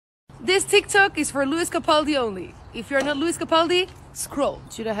This TikTok is for Louis Capaldi only. If you're not Louis Capaldi, scroll.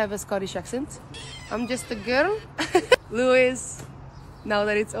 Should I have a Scottish accent? I'm just a girl. Louis, now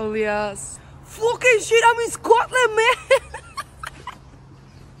that it's only us. Fucking shit, I'm in Scotland, man.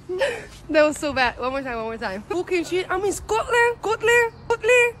 That was so bad. One more time. Fucking shit, I'm in Scotland. Scotland.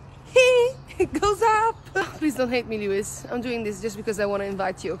 It goes up. Please don't hate me, Lewis. I'm doing this just because I want to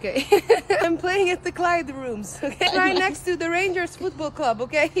invite you, okay? I'm playing at the Clyde Rooms, okay? Right next to the Rangers Football Club,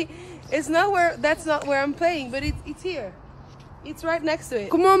 okay? It's not where, that's not where I'm playing, but it's here. It's right next to it.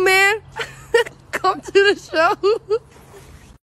 Come on, man. Come to the show.